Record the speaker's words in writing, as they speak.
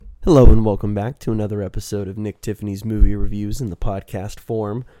Hello and welcome back to another episode of Nick Tiffany's Movie Reviews in the podcast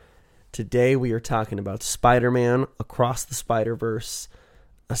form. Today we are talking about Spider-Man Across the Spiderverse,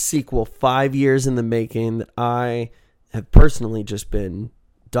 a sequel 5 years in the making that I have personally just been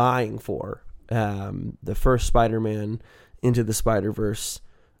dying for. The first Spider-Man Into the Spider-Verse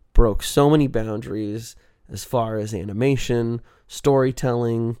broke so many boundaries as far as animation,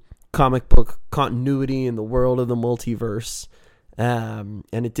 storytelling, comic book continuity in the world of the multiverse. And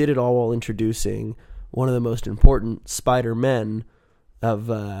it did it all while introducing one of the most important Spider-Men of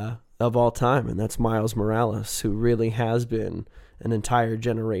all time, and that's Miles Morales, who really has been an entire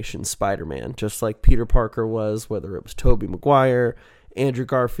generation Spider-Man, just like Peter Parker was, whether it was Tobey Maguire, Andrew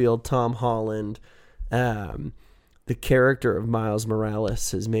Garfield, Tom Holland. The character of Miles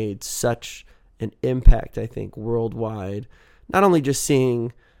Morales has made such an impact, I think, worldwide, not only just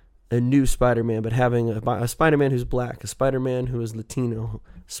seeing a new Spider-Man, but having a Spider-Man who's black, a Spider-Man who is Latino,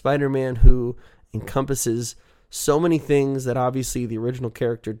 Spider-Man who encompasses so many things that obviously the original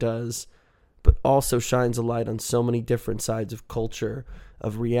character does, but also shines a light on so many different sides of culture,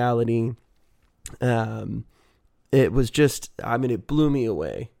 of reality. It was just, it blew me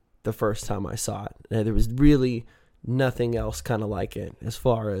away the first time I saw it. There was really nothing else kind of like it as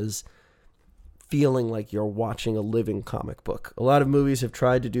far as feeling like you're watching a living comic book. A lot of movies have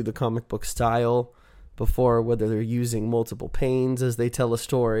tried to do the comic book style before, whether they're using multiple panes as they tell a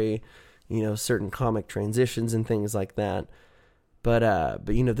story, certain comic transitions and things like that. But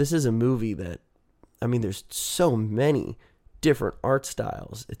this is a movie that, there's so many different art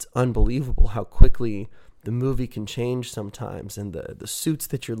styles. It's unbelievable how quickly the movie can change sometimes, and the suits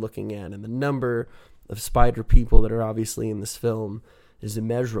that you're looking at and the number of spider people that are obviously in this film is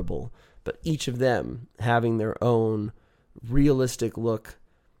immeasurable. But each of them having their own realistic look.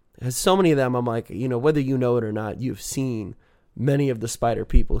 There's so many of them, I'm like, whether you know it or not, you've seen many of the spider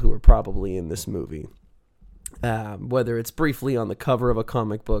people who are probably in this movie. Whether it's briefly on the cover of a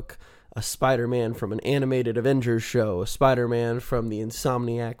comic book, a Spider-Man from an animated Avengers show, a Spider-Man from the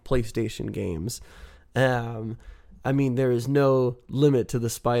Insomniac PlayStation games. There is no limit to the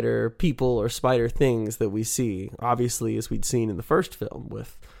spider people or spider things that we see, obviously, as we'd seen in the first film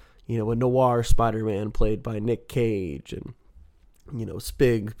with a noir Spider-Man played by Nick Cage and,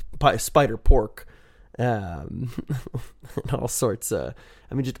 Spig, Spider Pork, and all sorts of,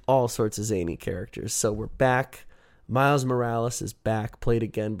 just all sorts of zany characters. So we're back. Miles Morales is back, played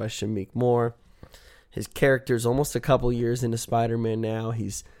again by Shameik Moore. His character's almost a couple years into Spider-Man now.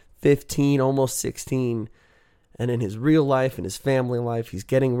 He's 15, almost 16. And in his real life and his family life, he's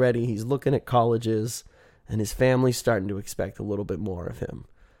getting ready. He's looking at colleges, and his family's starting to expect a little bit more of him.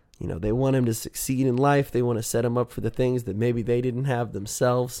 They want him to succeed in life. They want to set him up for the things that maybe they didn't have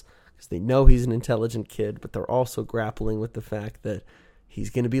themselves, because they know he's an intelligent kid, but they're also grappling with the fact that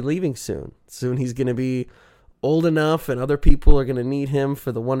he's going to be leaving soon. Soon he's going to be old enough, and other people are going to need him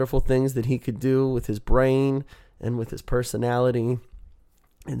for the wonderful things that he could do with his brain and with his personality.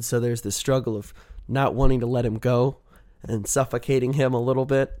 And so there's this struggle of not wanting to let him go and suffocating him a little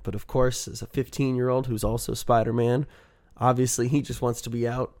bit. But of course, as a 15-year-old who's also Spider-Man, obviously he just wants to be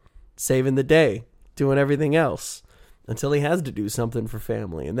out saving the day, doing everything else until he has to do something for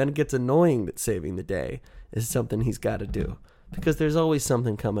family. And then it gets annoying that saving the day is something he's got to do, because there's always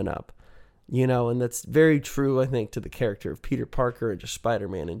something coming up, and that's very true, I think, to the character of Peter Parker and just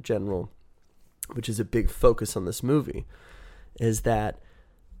Spider-Man in general, which is a big focus on this movie, is that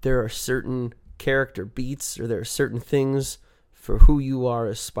there are certain character beats, or there are certain things for who you are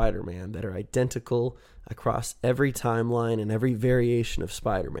as Spider-Man that are identical across every timeline and every variation of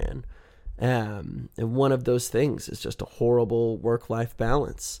Spider-Man. And one of those things is just a horrible work-life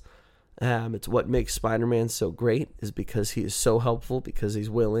balance. It's what makes Spider-Man so great, is because he is so helpful, because he's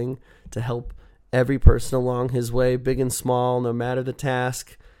willing to help every person along his way, big and small, no matter the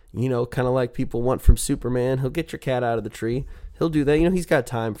task. Kind of like people want from Superman. He'll get your cat out of the tree. He'll do that. He's got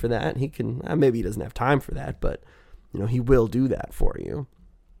time for that. He can, maybe he doesn't have time for that, but he will do that for you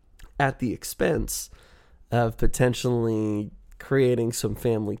at the expense of potentially creating some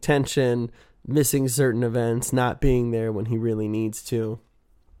family tension, missing certain events, not being there when he really needs to.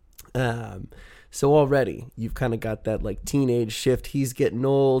 So already you've kind of got that like teenage shift. He's getting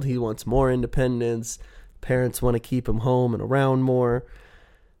old. He wants more independence. Parents want to keep him home and around more.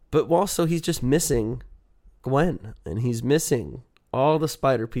 But also he's just missing Gwen, and he's missing all the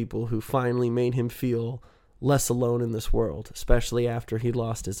spider people who finally made him feel less alone in this world, especially after he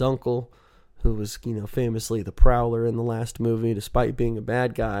lost his uncle, who was, famously the Prowler in the last movie, despite being a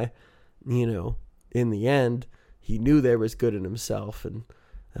bad guy. In the end, he knew there was good in himself, and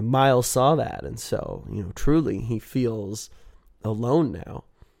Miles saw that, and so, truly he feels alone now.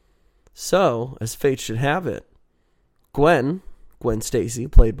 So, as fate should have it, Gwen Stacy,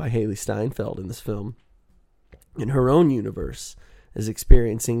 played by Haley Steinfeld in this film, in her own universe, is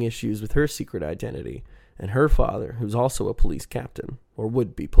experiencing issues with her secret identity and her father, who's also a police captain, or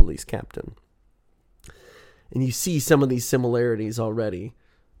would be police captain. And you see some of these similarities already,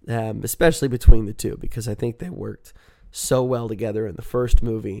 especially between the two, because I think they worked so well together in the first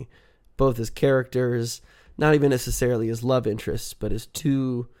movie, both as characters, not even necessarily as love interests, but as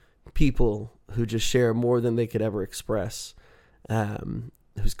two people who just share more than they could ever express,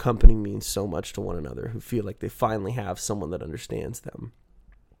 whose company means so much to one another, who feel like they finally have someone that understands them.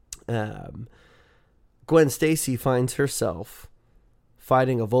 Gwen Stacy finds herself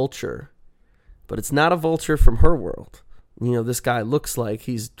fighting a vulture, but it's not a vulture from her world. You know, this guy looks like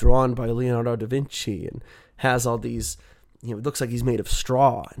he's drawn by Leonardo da Vinci and has all these, it looks like he's made of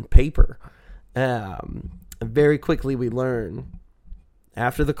straw and paper. And very quickly we learn,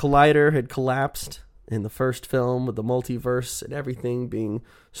 after the Collider had collapsed in the first film with the multiverse and everything being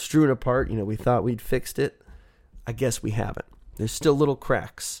strewn apart, we thought we'd fixed it. I guess we haven't. There's still little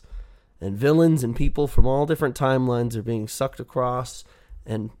cracks. And villains and people from all different timelines are being sucked across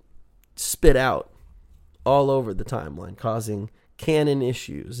and spit out all over the timeline, causing canon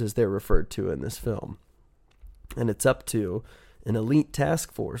issues, as they're referred to in this film. And it's up to an elite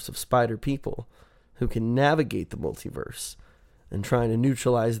task force of spider people who can navigate the multiverse and trying to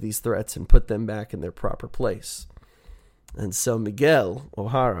neutralize these threats and put them back in their proper place. And so Miguel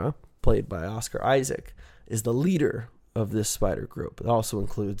O'Hara, played by Oscar Isaac, is the leader of this spider group. It also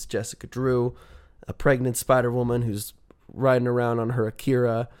includes Jessica Drew, a pregnant spider woman who's riding around on her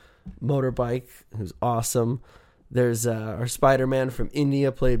Akira motorbike, who's awesome. There's our Spider-Man from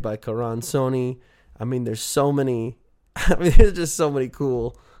India, played by Karan Soni. There's so many, there's just so many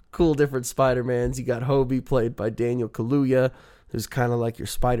cool different Spider-Mans. You got Hobie, played by Daniel Kaluuya, who's kind of like your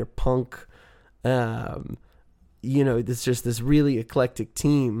Spider-Punk. It's just this really eclectic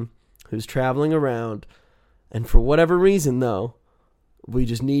team who's traveling around. And for whatever reason, though, we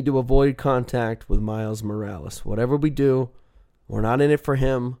just need to avoid contact with Miles Morales. Whatever we do, we're not in it for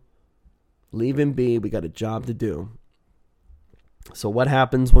him. Leave him be. We got a job to do. So what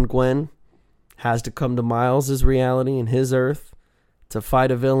happens when Gwen has to come to Miles' reality and his Earth to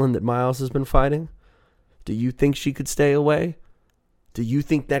fight a villain that Miles has been fighting? Do you think she could stay away? Do you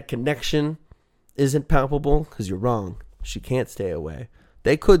think that connection isn't palpable? Because you're wrong. She can't stay away.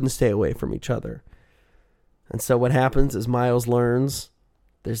 They couldn't stay away from each other. And so what happens is Miles learns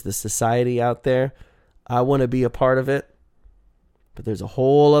there's this society out there. I want to be a part of it. But there's a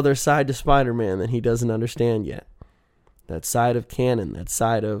whole other side to Spider-Man that he doesn't understand yet. That side of canon, that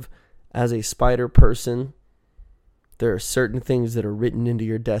side of, as a spider person, there are certain things that are written into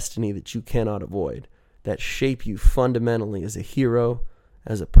your destiny that you cannot avoid, that shape you fundamentally as a hero,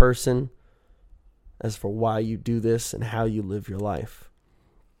 as a person, as for why you do this and how you live your life.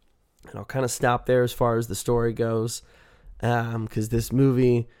 And I'll kind of stop there as far as the story goes, because this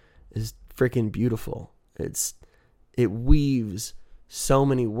movie is freaking beautiful. It weaves so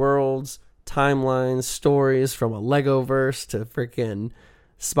many worlds, timelines, stories, from a Legoverse to freaking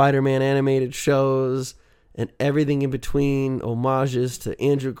Spider-Man animated shows and everything in between, homages to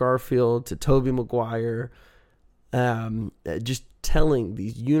Andrew Garfield, to Tobey Maguire, just telling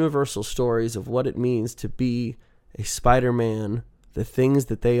these universal stories of what it means to be a Spider-Man, the things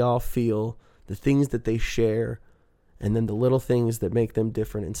that they all feel, the things that they share, and then the little things that make them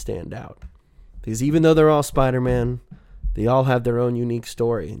different and stand out. Because even though they're all Spider-Man, they all have their own unique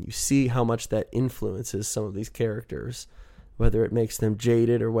story, and you see how much that influences some of these characters, whether it makes them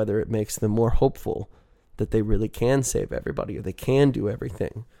jaded or whether it makes them more hopeful that they really can save everybody or they can do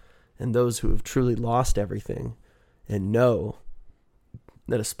everything. And those who have truly lost everything and know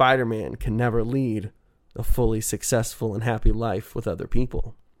that a Spider-Man can never lead a fully successful and happy life with other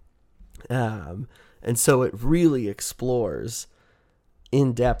people. And so it really explores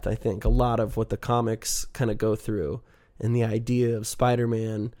in depth, I think, a lot of what the comics kind of go through, and the idea of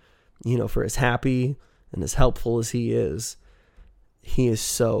Spider-Man, for as happy and as helpful as he is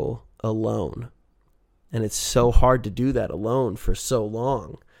so alone. And it's so hard to do that alone for so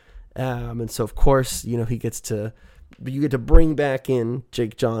long. And so, of course, you get to bring back in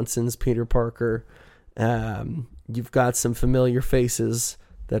Jake Johnson's Peter Parker. You've got some familiar faces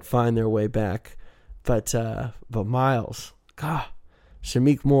that find their way back. But Miles, God,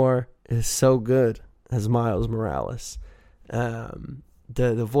 Shameik Moore is so good as Miles Morales.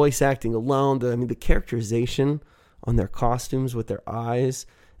 The voice acting alone, the characterization on their costumes with their eyes,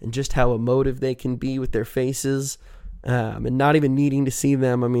 and just how emotive they can be with their faces, and not even needing to see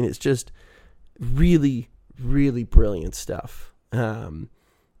them. It's just really, really brilliant stuff.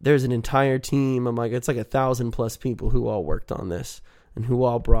 there's an entire team. I'm like, it's like 1,000+ people who all worked on this and who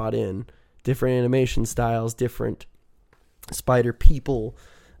all brought in different animation styles, different spider people,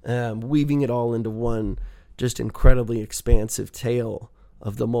 weaving it all into one just incredibly expansive tale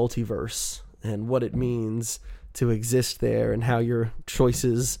of the multiverse and what it means to exist there and how your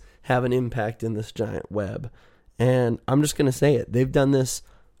choices have an impact in this giant web. And I'm just going to say it. They've done this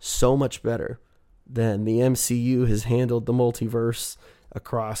so much better than the MCU has handled the multiverse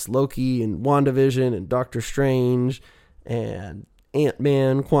across Loki and WandaVision and Doctor Strange and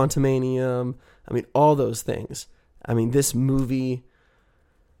Ant-Man, Quantumanium. I mean, all those things. I mean, this movie,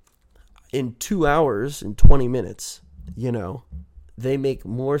 in 2 hours and 20 minutes, they make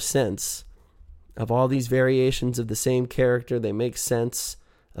more sense of all these variations of the same character. They make sense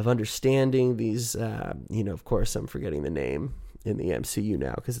of understanding these, of course, I'm forgetting the name in the MCU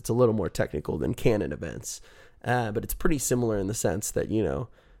now because it's a little more technical than canon events. But it's pretty similar in the sense that,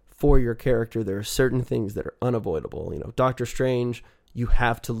 for your character, there are certain things that are unavoidable. Doctor Strange, you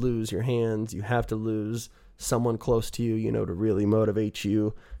have to lose your hands. You have to lose someone close to you, to really motivate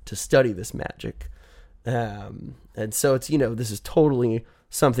you to study this magic. And so it's, this is totally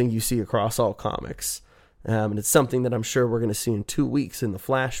something you see across all comics. And it's something that I'm sure we're going to see in 2 weeks in the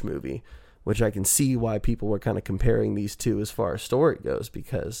Flash movie, which I can see why people were kind of comparing these two as far as story goes,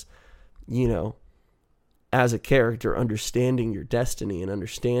 because, as a character, understanding your destiny and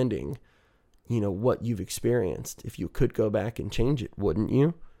understanding, what you've experienced, if you could go back and change it, wouldn't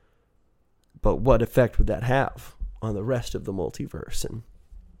you? But what effect would that have on the rest of the multiverse? And,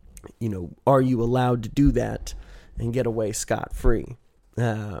 are you allowed to do that and get away scot-free?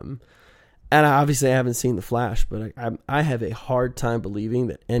 And obviously I haven't seen The Flash, but I have a hard time believing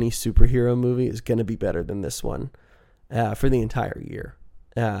that any superhero movie is going to be better than this one for the entire year.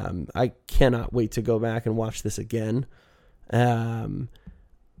 I cannot wait to go back and watch this again. I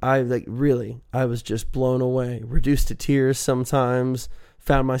was just blown away, reduced to tears sometimes,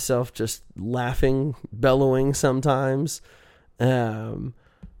 found myself just laughing, bellowing sometimes. So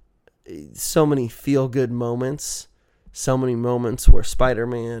many feel-good moments, so many moments where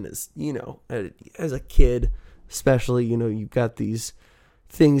Spider-Man is, as a kid, especially, you've got these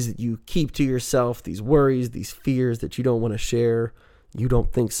things that you keep to yourself, these worries, these fears that you don't want to share. You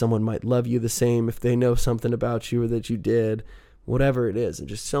don't think someone might love you the same if they know something about you or that you did, whatever it is. And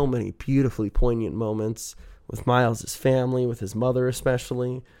just so many beautifully poignant moments with Miles' family, with his mother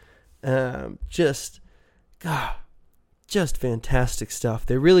especially. Just fantastic stuff.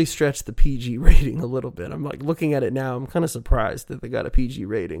 They really stretched the PG rating a little bit. I'm like looking at it now, I'm kind of surprised that they got a PG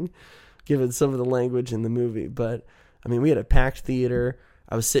rating given some of the language in the movie. But I mean, we had a packed theater.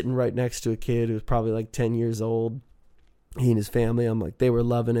 I was sitting right next to a kid who was probably like 10 years old. He and his family, I'm like, they were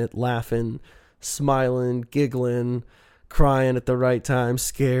loving it, laughing, smiling, giggling, crying at the right time,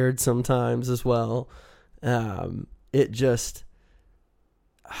 scared sometimes as well. This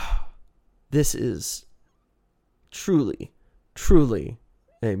is truly, truly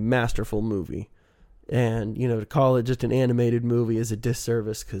a masterful movie. And, to call it just an animated movie is a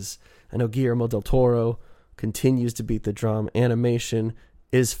disservice, because I know Guillermo del Toro continues to beat the drum. Animation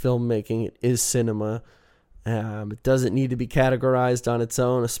is filmmaking. It is cinema. It doesn't need to be categorized on its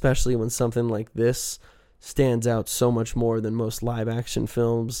own, especially when something like this stands out so much more than most live-action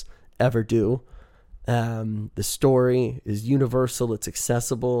films ever do. The story is universal. It's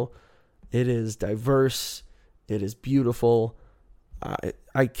accessible. It is diverse. It is beautiful.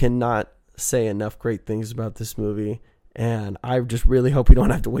 I cannot say enough great things about this movie, and I just really hope we don't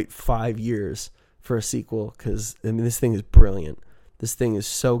have to wait 5 years for a sequel, because, this thing is brilliant. This thing is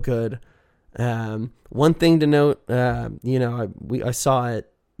so good. One thing to note, I saw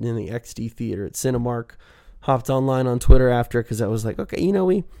it in the XD theater at Cinemark, hopped online on Twitter after, because I was like, okay,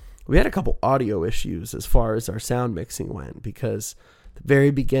 we had a couple audio issues as far as our sound mixing went, because the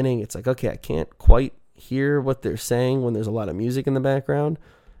very beginning, it's like, okay, I can't quite hear what they're saying when there's a lot of music in the background,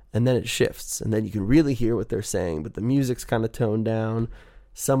 and then it shifts, and then you can really hear what they're saying, but the music's kind of toned down.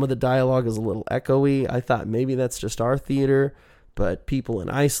 Some of the dialogue is a little echoey. I thought maybe that's just our theater, but people in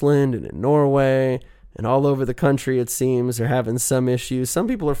Iceland and in Norway and all over the country, it seems, are having some issues. Some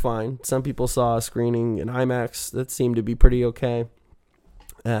people are fine. Some people saw a screening in IMAX that seemed to be pretty okay.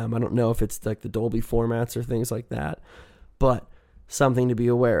 I don't know if it's like the Dolby formats or things like that, but something to be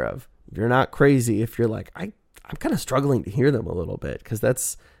aware of. You're not crazy if you're like, I'm kind of struggling to hear them a little bit, because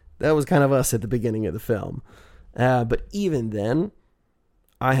that was kind of us at the beginning of the film. But even then,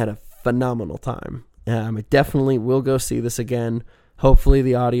 I had a phenomenal time. I definitely will go see this again. Hopefully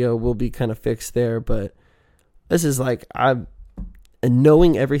the audio will be kind of fixed there, but this is like, and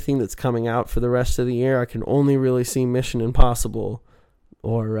knowing everything that's coming out for the rest of the year, I can only really see Mission Impossible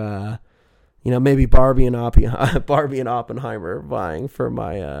or maybe Barbie and Oppenheimer vying for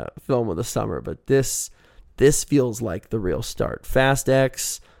my film of the summer. But this feels like the real start. Fast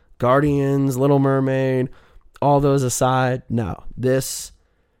X, Guardians, Little Mermaid, all those aside, no, this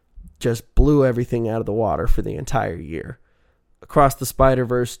just blew everything out of the water for the entire year. Across the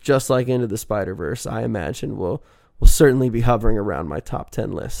Spiderverse, just like Into the Spiderverse, I imagine will certainly be hovering around my top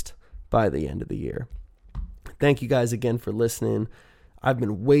 10 list by the end of the year. Thank you guys again for listening. I've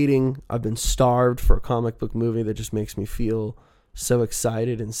been waiting. I've been starved for a comic book movie that just makes me feel so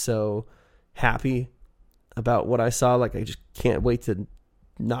excited and so happy about what I saw. Like, I just can't wait to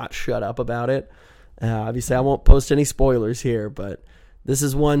not shut up about it. Obviously, I won't post any spoilers here, but this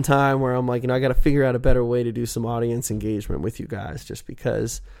is one time where I'm like, I got to figure out a better way to do some audience engagement with you guys, just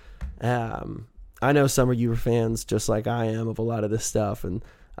because I know some of you are fans just like I am of a lot of this stuff, and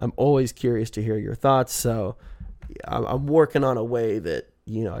I'm always curious to hear your thoughts. So I'm working on a way that,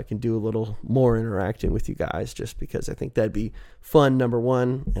 I can do a little more interacting with you guys, just because I think that'd be fun, number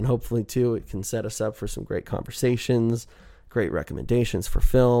one, and hopefully, two, it can set us up for some great conversations, great recommendations for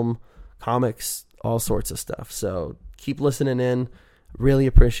film, comics, all sorts of stuff. So keep listening in. Really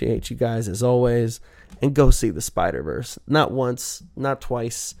appreciate you guys as always. And go see the Spiderverse. Not once, not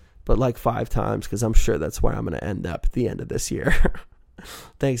twice, but like 5 times, because I'm sure that's where I'm going to end up at the end of this year.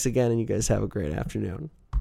 Thanks again, and you guys have a great afternoon.